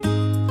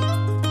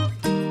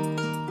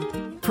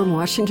From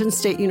Washington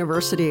State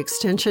University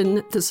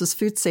Extension, this is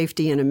Food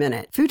Safety in a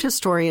Minute. Food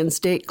historians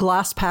date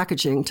glass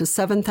packaging to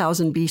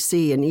 7000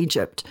 BC in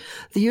Egypt.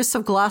 The use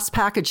of glass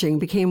packaging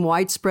became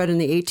widespread in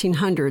the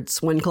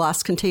 1800s when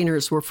glass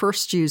containers were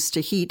first used to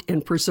heat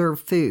and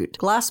preserve food.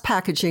 Glass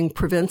packaging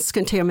prevents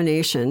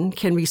contamination,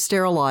 can be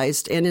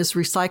sterilized, and is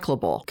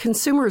recyclable.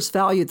 Consumers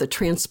value the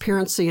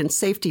transparency and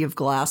safety of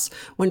glass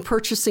when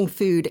purchasing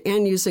food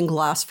and using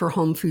glass for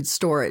home food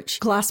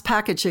storage. Glass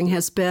packaging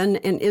has been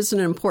and is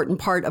an important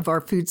part of our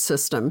food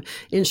system,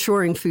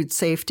 ensuring food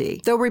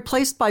safety. Though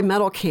replaced by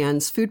metal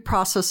cans, food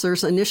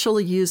processors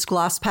initially used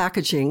glass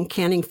packaging,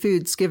 canning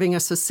foods, giving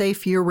us a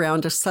safe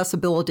year-round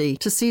accessibility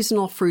to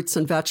seasonal fruits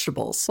and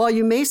vegetables. While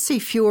you may see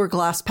fewer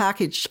glass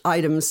packaged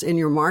items in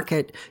your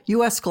market,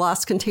 U.S.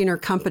 glass container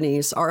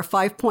companies are a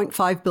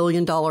 $5.5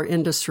 billion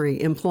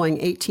industry employing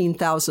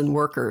 18,000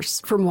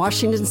 workers. From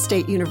Washington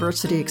State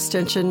University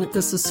Extension,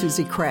 this is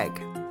Susie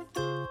Craig.